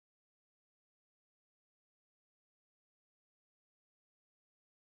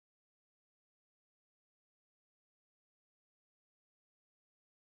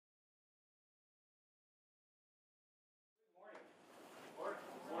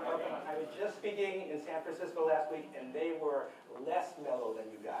speaking in San Francisco last week, and they were less mellow than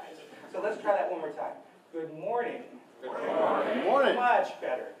you guys. So let's try that one more time. Good morning. Good morning. Good morning. Much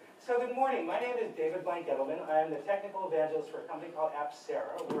better. So good morning. My name is David Blank-Edelman. I'm the technical evangelist for a company called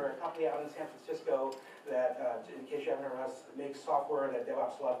Apcera. We're a company out in San Francisco that, in case you haven't heard of us, makes software that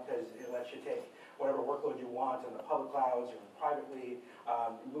DevOps love because it lets you take whatever workload you want on the public clouds or privately,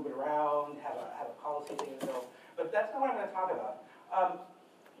 move it around, have a policy thing in the middle. But that's not what I'm going to talk about.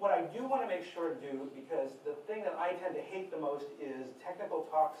 What I do want to make sure to do, because the thing that I tend to hate the most is technical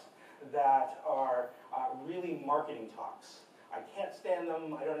talks that are really marketing talks. I can't stand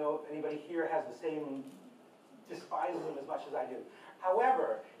them. I don't know if anybody here has the same, despises them as much as I do.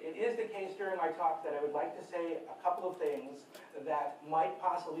 However, it is the case during my talk that I would like to say a couple of things that might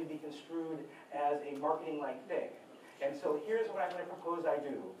possibly be construed as a marketing-like thing. And so here's what I'm going to propose I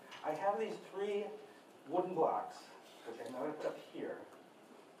do. I have these 3 wooden blocks, which I'm going to put up here.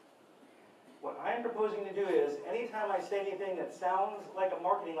 What I'm proposing to do is, anytime I say anything that sounds like a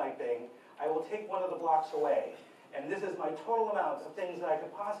marketing-like thing, I will take one of the blocks away. And this is my total amount of things that I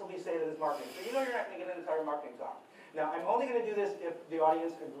could possibly say that is marketing. So you know you're not going to get an entire marketing talk. Now, I'm only going to do this if the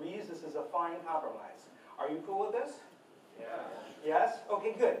audience agrees this is a fine compromise. Are you cool with this? Yeah. Yes?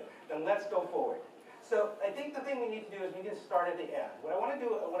 Okay, good. Then let's go forward. So I think the thing we need to do is we need to start at the end. What I want to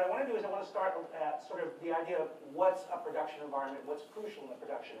do is I want to start at sort of the idea of what's a production environment, what's crucial in a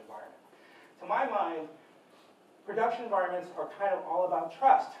production environment. To my mind, production environments are kind of all about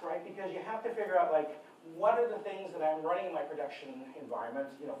trust, right? Because you have to figure out, like, what are the things that I'm running in my production environment,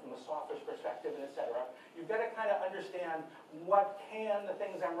 you know, from a software's perspective and et cetera. You've got to kind of understand what can the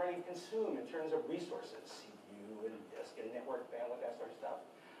things I'm running consume in terms of resources, CPU and disk and network bandwidth, that sort of stuff.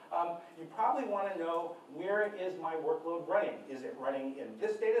 You probably want to know, where is my workload running? Is it running in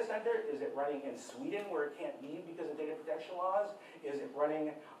this data center? Is it running in Sweden where it can't be because of data protection laws? Is it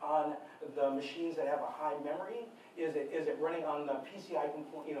running on the machines that have a high memory? Is it running on the PCI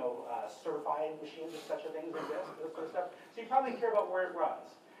certified machines if such a thing exists? This sort of stuff. So you probably care about where it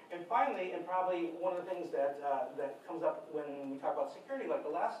runs. And finally, and probably one of the things that comes up when we talk about security, like the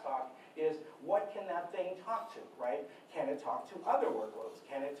last talk, is what can that thing talk to, right? Can it talk to other workloads?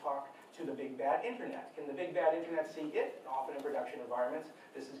 Can it talk to the big bad internet? Can the big bad internet see it? Often in production environments,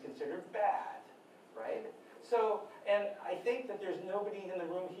 this is considered bad, right? So, and I think that there's nobody in the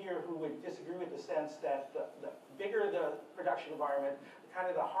room here who would disagree with the sense that the bigger the production environment, kind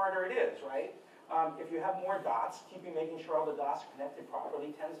of the harder it is, right? If you have more dots, making sure all the dots are connected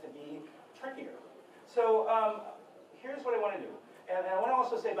properly tends to be trickier. So here's what I want to do. And I want to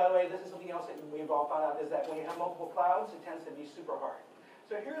also say, by the way, this is something else that we've all found out, is that when you have multiple clouds, it tends to be super hard.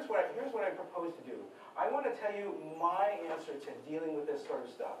 So here's what I propose to do. I want to tell you my answer to dealing with this sort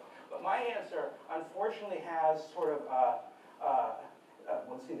of stuff. But my answer, unfortunately, has sort of,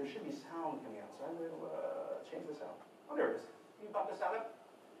 let's see, there should be sound coming out. So I'm going to change the sound. Oh, there it is. Can you bump the sound up?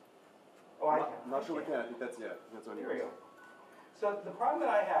 Oh, I can. I'm not sure we can. I think that's on Here we go. So the problem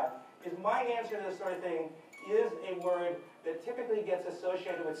that I have is my answer to this sort of thing is a word that typically gets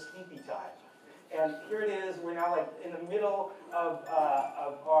associated with sleepy time. And here it is. We're now like in the middle of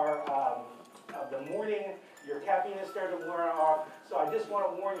the morning. Your caffeine has started to wear off. So I just want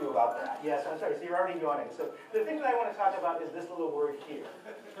to warn you about that. Yes, I'm sorry. So you're already yawning. So the thing that I want to talk about is this little word here.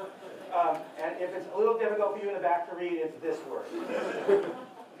 And if it's a little difficult for you in the back to read, it's this word.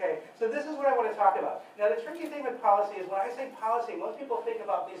 Okay, so this is what I want to talk about. Now, the tricky thing with policy is when I say policy, most people think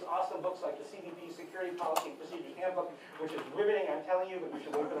about these awesome books like the CBP Security Policy and Procedures Handbook, which is riveting, I'm telling you, but you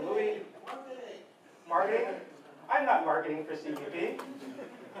should wait for the movie. Marketing? I'm not marketing for CBP.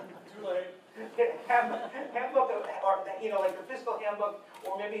 Too late. Handbook, or like the fiscal handbook,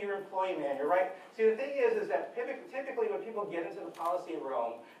 or maybe your employee manual, right? See, the thing is that typically when people get into the policy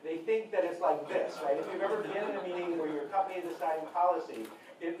realm, they think that it's like this, right? If you've ever been in a meeting where your company is deciding policy,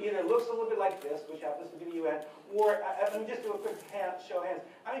 it either looks a little bit like this, which happens to be the UN, or let me just do a quick show of hands.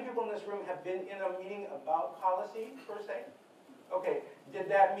 How many people in this room have been in a meeting about policy, per se? Okay, did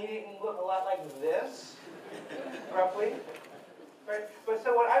that meeting look a lot like this, roughly? Right? But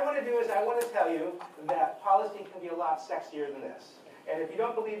so what I want to do is I want to tell you that policy can be a lot sexier than this. And if you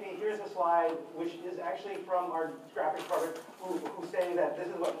don't believe me, here's a slide, which is actually from our graphics department, who say that this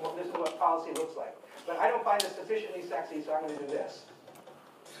is what policy looks like. But I don't find it sufficiently sexy, so I'm going to do this.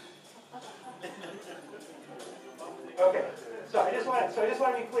 Okay, so I just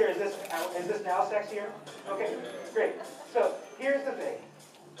want to be clear. Is this now sexier? Okay, great. So here's the thing.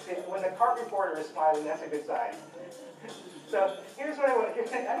 When the cart reporter is smiling, that's a good sign. So here's what I want.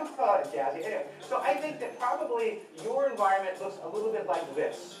 I don't call it jazzy. Anyway, so I think that probably your environment looks a little bit like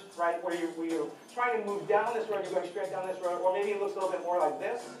this, right? Where you're trying to move down this road, you're going straight down this road, or maybe it looks a little bit more like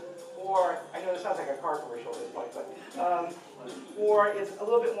this, or, I know this sounds like a car commercial at this point, but, or it's a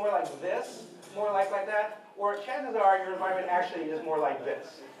little bit more like this, more like that, or chances are your environment actually is more like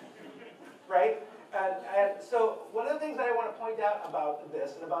this, right? And so one of the things that I want to point out about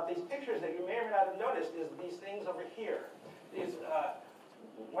this and about these pictures that you may or may not have noticed is these things over here, these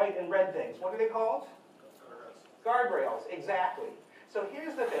white and red things. What are they called? Guardrails, exactly. So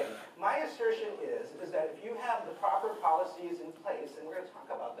here's the thing. My assertion is that if you have the proper policies in place, and we're going to talk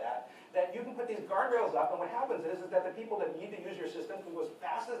about that you can put these guardrails up, and what happens is that the people that need to use your system can go as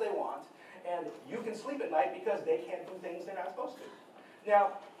fast as they want, and you can sleep at night because they can't do things they're not supposed to.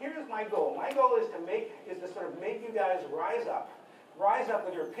 Now, here's my goal. My goal is to sort of make you guys rise up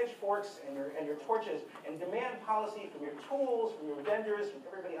with your pitchforks and your torches, and demand policy from your tools, from your vendors, from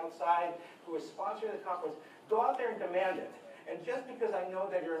everybody outside who is sponsoring the conference. Go out there and demand it. And just because I know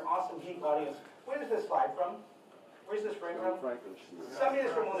that you're an awesome geek audience, where is this slide from? Where's this from? Somebody in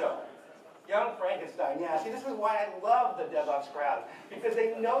this room will know. Young Frankenstein, yeah. See, this is why I love the DevOps crowd, because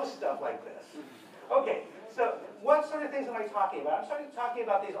they know stuff like this. Okay, so what sort of things am I talking about? I'm talking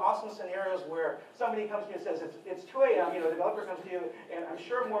about these awesome scenarios where somebody comes to you and says, it's 2 a.m., the developer comes to you, and I'm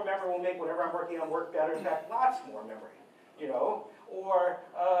sure more memory will make whatever I'm working on work better. In fact, lots more memory, Or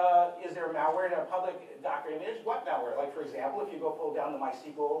is there malware in a public Docker image? What malware? Like, for example, if you go pull down the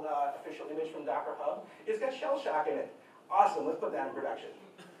MySQL official image from Docker Hub, it's got shell shock in it. Awesome, let's put that in production.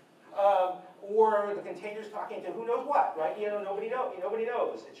 Or the container's talking to who knows what, right? Nobody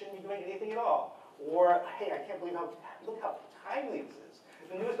knows. It shouldn't be doing anything at all. Or, hey, I can't believe look how timely this is.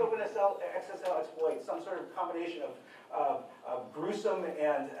 The newest OpenSSL exploit, some sort of combination of gruesome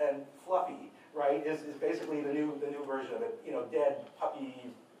and fluffy, right, is basically the new version of it, dead, puppy,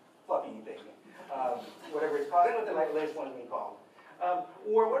 fluffy thing, whatever it's called. I don't know what the latest one's been called.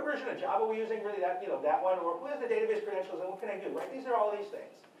 Or what version of Java are we using, really, that one, or who has the database credentials, and what can I do, right? These are all these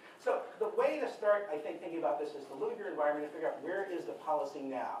things. So the way to start, I think, thinking about this is to look at your environment and figure out where is the policy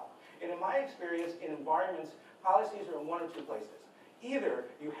now. And in my experience, in environments, policies are in one or two places. Either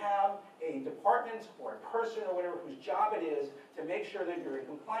you have a department or a person or whatever whose job it is to make sure that you're in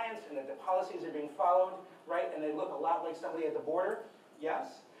compliance and that the policies are being followed, right? And they look a lot like somebody at the border,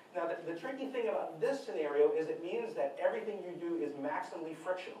 yes? Now, the tricky thing about this scenario is it means that everything you do is maximally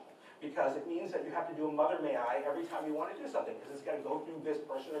frictional, because it means that you have to do a mother may I every time you want to do something, because it's got to go through this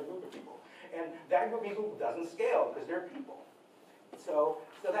person or group of people. And that group of people doesn't scale because they're people. So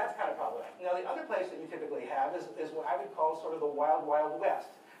that's kind of problematic. Now, the other place that you typically have is what I would call sort of the wild, wild west,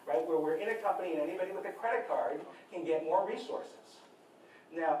 right? Where we're in a company and anybody with a credit card can get more resources.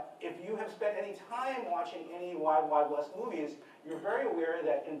 Now, if you have spent any time watching any Wild, Wild West movies, you're very aware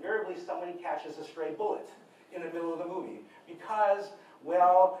that invariably somebody catches a stray bullet in the middle of the movie because,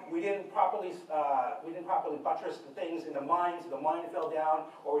 well, we didn't properly buttress the things in the mine, so the mine fell down,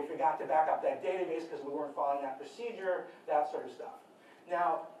 or we forgot to back up that database because we weren't following that procedure, that sort of stuff.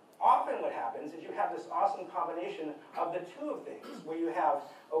 Now, often what happens is you have this awesome combination of the two of things, where you have,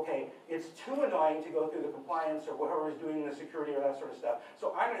 okay, it's too annoying to go through the compliance or whatever is doing the security or that sort of stuff,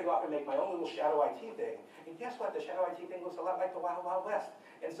 so I'm going to go out and make my own little shadow IT thing. And guess what? The shadow IT thing looks a lot like the Wild Wild West.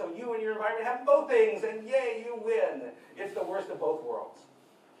 And so you and your environment have both things, and yay, you win. It's the worst of both worlds.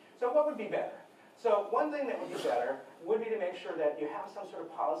 So what would be better? So one thing that would be better would be to make sure that you have some sort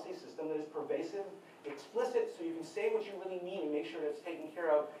of policy system that is pervasive, explicit, so you can say what you really mean and make sure that it's taken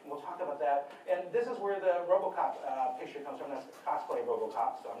care of, and we'll talk about that. And this is where the RoboCop picture comes from. That's the cosplay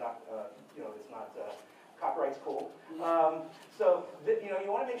RoboCop, so I'm not, it's not, copyright's cool.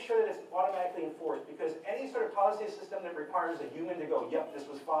 You want to make sure that it's automatically enforced, because any sort of policy system that requires a human to go, yep, this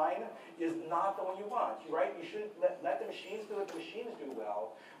was fine, is not the one you want, right? You shouldn't let the machines do what the machines do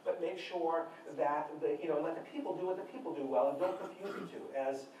well, but make sure that let the people do what the people do well, and don't confuse the two.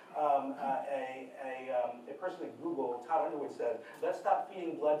 As a person at Google, Todd Underwood, said, let's stop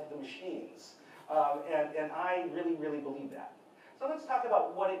feeding blood to the machines. And I really, really believe that. So let's talk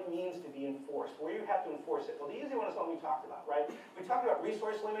about what it means to be enforced, where you have to enforce it. Well, the easy one is what we talked about, right? We talked about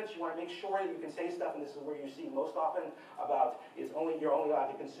resource limits. You want to make sure that you can say stuff, and this is where you see most often about you're only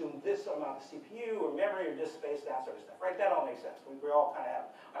allowed to consume this amount of CPU or memory or disk space, that sort of stuff, right? That all makes sense. We all kind of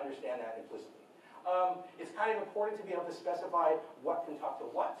understand that implicitly. It's kind of important to be able to specify what can talk to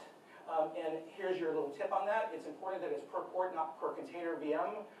what. And here's your little tip on that. It's important that it's per port, not per container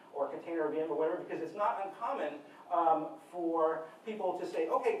VM or container VM or whatever, because it's not uncommon for people to say,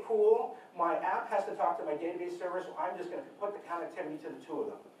 okay, cool, my app has to talk to my database server, so I'm just going to put the connectivity to the two of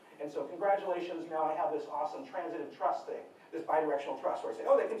them. And so congratulations, now I have this awesome transitive trust thing, this bidirectional trust, where I say,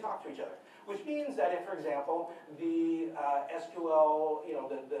 oh, they can talk to each other. Which means that if, for example, the SQL,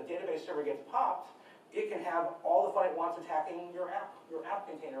 the database server gets popped, it can have all the fun it wants attacking your app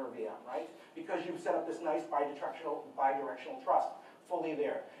container or VM, right? Because you've set up this nice bidirectional trust fully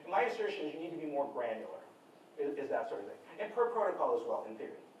there. And my assertion is you need to be more granular, is that sort of thing. And per protocol as well, in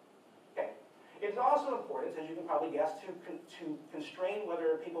theory. Okay. It's also important, as you can probably guess, to constrain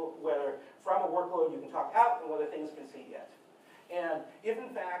whether from a workload you can talk out and whether things can see it. And if in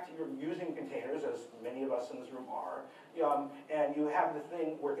fact you're using containers, as many of us in this room are, and you have the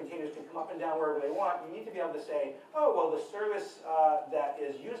thing where containers can come up and down wherever they want, you need to be able to say, oh, well, the service that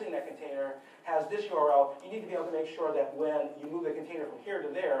is using that container has this URL. You need to be able to make sure that when you move the container from here to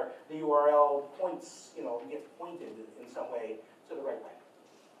there, the URL points, gets pointed in some way to the right way.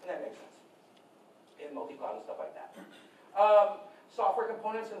 And that makes sense. In multi-cloud and stuff like that. Software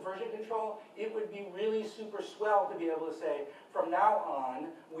components and version control, it would be really super swell to be able to say, from now on,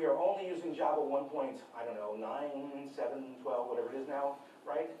 we are only using Java 1.9, 7, 12, whatever it is now,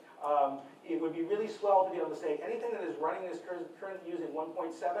 right? It would be really swell to be able to say, anything that is running this currently using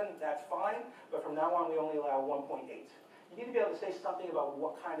 1.7, that's fine, but from now on, we only allow 1.8. You need to be able to say something about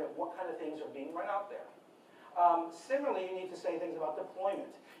what kind of things are being run out there. Similarly, you need to say things about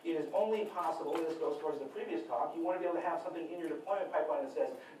deployment. It is only possible, and this goes towards the previous talk, you want to be able to have something in your deployment pipeline that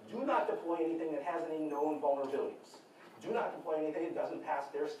says, do not deploy anything that has any known vulnerabilities. Do not deploy anything that doesn't pass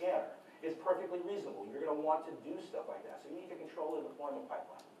their scanner. It's perfectly reasonable. You're going to want to do stuff like that. So you need to control the deployment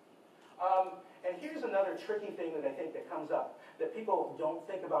pipeline. And here's another tricky thing that I think that comes up that people don't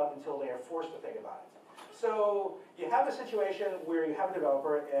think about until they are forced to think about it. So you have a situation where you have a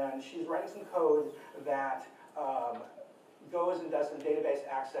developer and she's writing some code that goes and does some database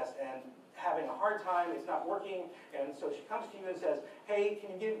access and having a hard time, it's not working, and so she comes to you and says, hey,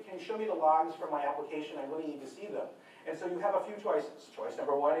 can you show me the logs from my application? I really need to see them. And so you have a few choices. Choice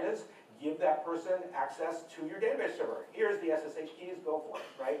number one is give that person access to your database server. Here's the SSH keys, go for it,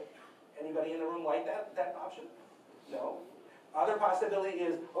 right? Anybody in the room like that option? No? Other possibility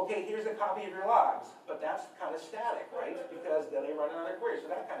is, okay, here's a copy of your logs, but that's kind of static, right? Because then they run another query, so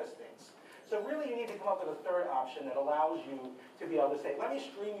that kind of stinks. So really you need to come up with a third option that allows you to be able to say, let me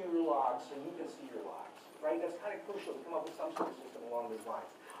stream you your logs so you can see your logs, right? That's kind of crucial to come up with some sort of system along those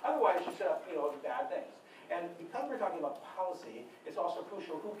lines. Otherwise you set up, bad things. And because we're talking about policy, it's also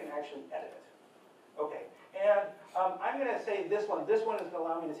crucial who can actually edit it. Okay, and I'm going to say this one. This one is going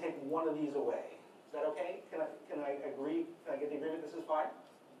to allow me to take one of these away. Is that okay? Can I agree? Can I get the agreement this is fine?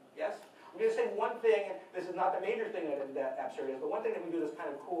 Yes? I'm going to say one thing. This is not the major thing that Absurd is, but one thing that we do that's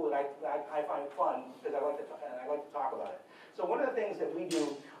kind of cool that I find fun because I like to talk about it. So one of the things that we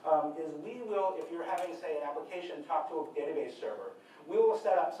do is we will, if you're having, say, an application talk to a database server, we will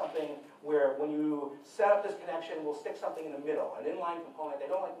set up something where when you set up this connection, we'll stick something in the middle, an inline component. They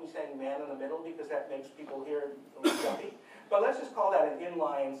don't like me saying man in the middle because that makes people hear a little jumpy. But let's just call that an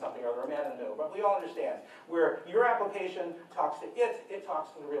inline something or a man in the middle. But we all understand where your application talks to it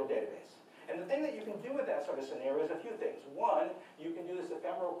talks to the real database. And the thing that you can do with that sort of scenario is a few things. One, you can do this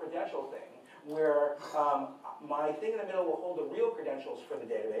ephemeral credential thing where my thing in the middle will hold the real credentials for the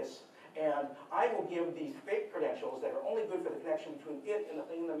database, and I will give these fake credentials that are only good for the connection between it and the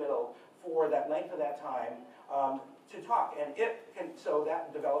thing in the middle for that length of that time to talk. And so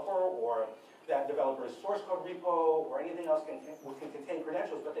that developer or that developer's source code repo or anything else can contain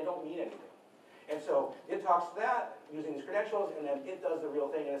credentials, but they don't mean anything. And so it talks to that using these credentials, and then it does the real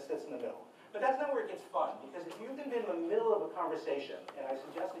thing, and it sits in the middle. But that's not where it gets fun, because if you can be in the middle of a conversation, and I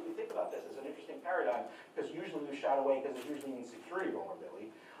suggest that you think about this as an interesting paradigm, because usually we shot away because it usually means security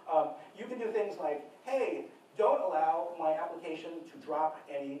vulnerability, you can do things like, hey, don't allow my application to drop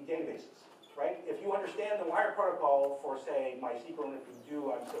any databases, right? If you understand the wire protocol for, say, MySQL, and if you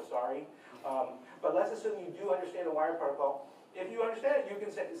do, I'm so sorry. But let's assume you do understand the wire protocol. If you understand it, you can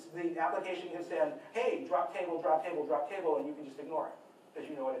say, the application can send, hey, drop table, drop table, drop table, and you can just ignore it, because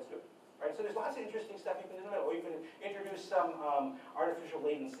you know what it's doing. Right? So there's lots of interesting stuff you can do in the middle. Or you can introduce some artificial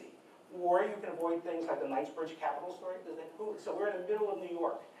latency. Or you can avoid things like the Knightsbridge Capital story. So we're in the middle of New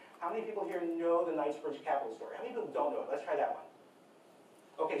York. How many people here know the Knightsbridge Capital story? How many people don't know it? Let's try that one.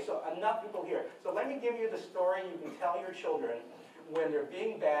 Okay, so enough people here. So let me give you the story you can tell your children when they're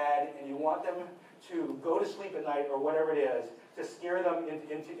being bad and you want them to go to sleep at night or whatever it is to scare them and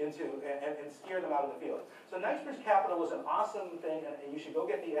scare them out of the field. So Knightsbridge Capital was an awesome thing, and you should go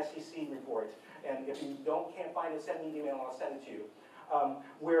get the SEC report. And if you can't find it, send me an email and I'll send it to you.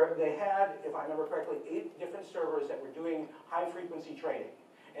 Where they had, if I remember correctly, 8 different servers that were doing high-frequency trading.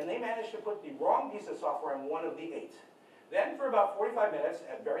 And they managed to put the wrong piece of software on one of the 8. Then for about 45 minutes,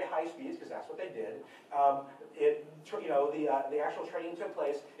 at very high speeds, because that's what they did, the actual trading took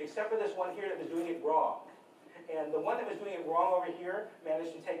place, except for this one here that was doing it wrong. And the one that was doing it wrong over here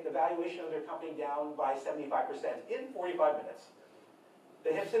managed to take the valuation of their company down by 75% in 45 minutes.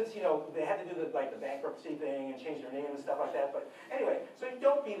 They have since, they had to do the bankruptcy thing and change their name and stuff like that. But anyway, so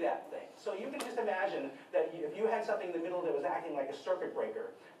don't be that thing. So you can just imagine that if you had something in the middle that was acting like a circuit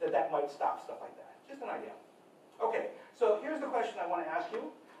breaker, that might stop stuff like that. Just an idea. Okay, so here's the question I want to ask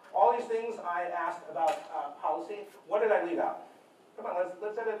you. All these things I asked about policy, what did I leave out? Come on,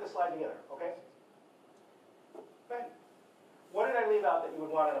 let's edit this slide together, okay? Okay. What did I leave out that you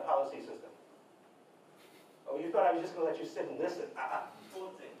would want in a policy system? Oh, you thought I was just going to let you sit and listen.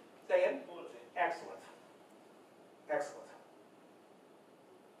 Bulletin. Say in? Bulletin. Excellent. Excellent.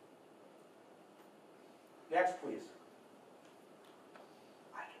 Next, please.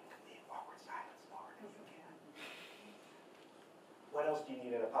 I can leave awkward silence longer if you can. What else do you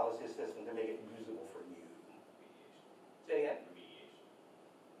need in a policy system to make it usable for you? Remediation. Say again? Remediation.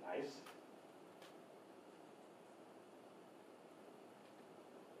 Nice.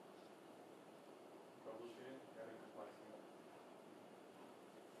 Troubleshooting. Adding complexity.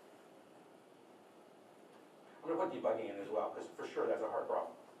 I'm going to put debugging in as well, because for sure that's a hard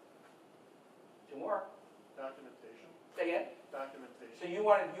problem. Two more. Documentation. Say again? Documentation. So you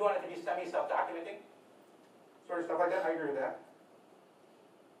want it to be semi-self-documenting? Sort of stuff like that? I agree with that.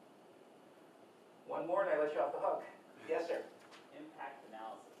 One more and I let you off the hook. Yes, sir? Impact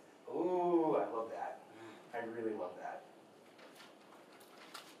analysis. Ooh, I love that. I really love that.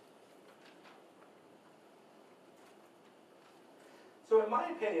 So in my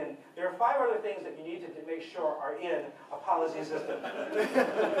opinion, there are 5 other things that you need to make sure are in a policy system.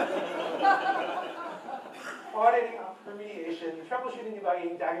 Auditing, remediation, troubleshooting,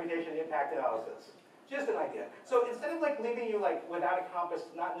 debugging, documentation, impact analysis. Just an idea. So instead of leaving you without a compass,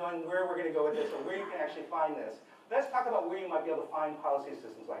 not knowing where we're going to go with this or where you can actually find this, let's talk about where you might be able to find policy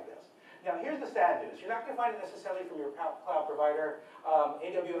systems like this. Now here's the sad news. You're not going to find it necessarily from your cloud provider.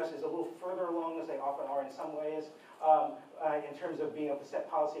 AWS is a little further along, as they often are in some ways, in terms of being able to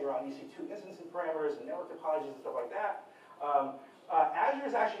set policy around EC2 instance parameters and network topologies and stuff like that. Azure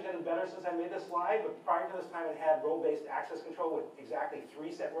has actually gotten better since I made this slide, but prior to this time it had role-based access control with exactly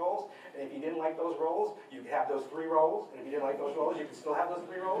 3 set roles. And if you didn't like those roles, you could have those 3 roles. And if you didn't like those roles, you could still have those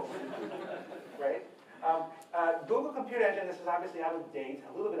 3 roles. Right? Google Compute Engine, this is obviously out of date,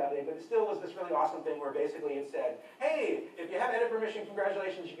 a little bit out of date, but it still was this really awesome thing where basically it said, hey, if you have edit permission,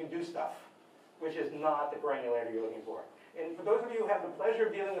 congratulations, you can do stuff, which is not the granularity you're looking for. And for those of you who have the pleasure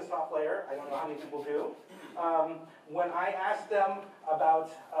of dealing with SoftLayer, I don't know how many people do, when I asked them about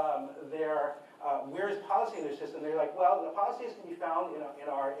where's policy in their system, they're like, well, the policies can be found in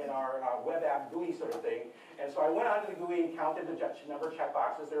our web app GUI sort of thing. And so I went onto the GUI and counted the number of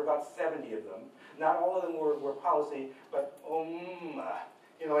checkboxes. There were about 70 of them. Not all of them were policy, but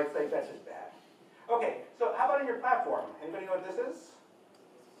that's just bad. Okay, so how about in your platform? Anybody know what this is?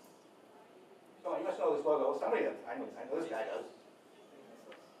 Oh, you must know this logo. Somebody does. I know this guy does.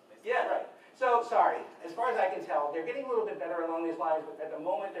 Yeah, right. So, sorry. As far as I can tell, they're getting a little bit better along these lines, but at the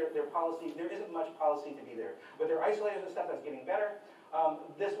moment, their policy, there isn't much policy to be there. But their isolators and stuff, that's getting better.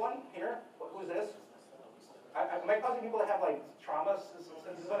 This one here, who's this? Am I causing people to have traumas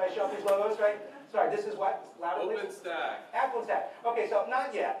when I show up these logos, right? Sorry, this is what? Loudly? OpenStack. OpenStack. Okay, so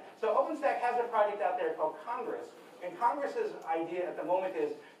not yet. So OpenStack has a project out there called Congress. And Congress's idea at the moment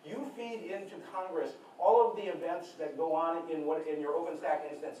is you feed into Congress all of the events that go on in your OpenStack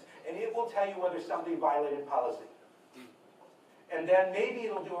instance, and it will tell you whether somebody violated policy. And then maybe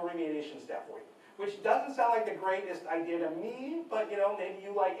it'll do a remediation step for you, which doesn't sound like the greatest idea to me, but maybe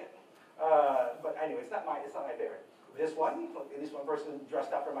you like it. But anyway, it's not my favorite. This one, at least one person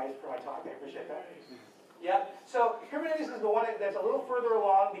dressed up for my talk. I appreciate that. Yeah. So Kubernetes is the one that's a little further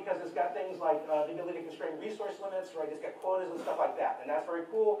along because it's got things like the ability to constrain resource limits, right? It's got quotas and stuff like that, and that's very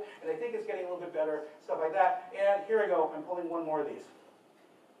cool. And I think it's getting a little bit better, stuff like that. And here I go. I'm pulling one more of these.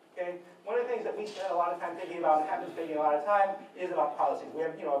 Okay. One of the things that we spend a lot of time thinking about and have been spending a lot of time is about policies. We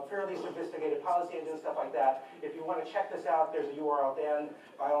have a fairly sophisticated policy engine and stuff like that. If you want to check this out, there's a URL at the end.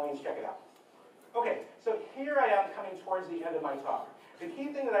 By all means, check it out. Okay. So here I am coming towards the end of my talk. The key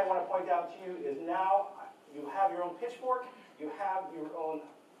thing that I want to point out to you is now you have your own pitchfork, you have your own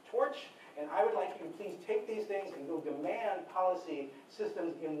torch, and I would like you to please take these things and go demand policy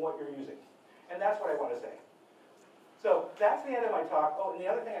systems in what you're using. And that's what I want to say. So that's the end of my talk. Oh, and the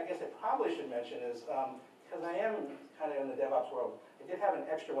other thing I guess I probably should mention is, because I am kind of in the DevOps world, I did have an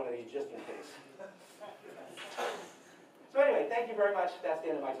extra one of these just in case. So anyway, thank you very much. That's the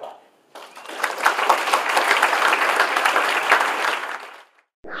end of my talk.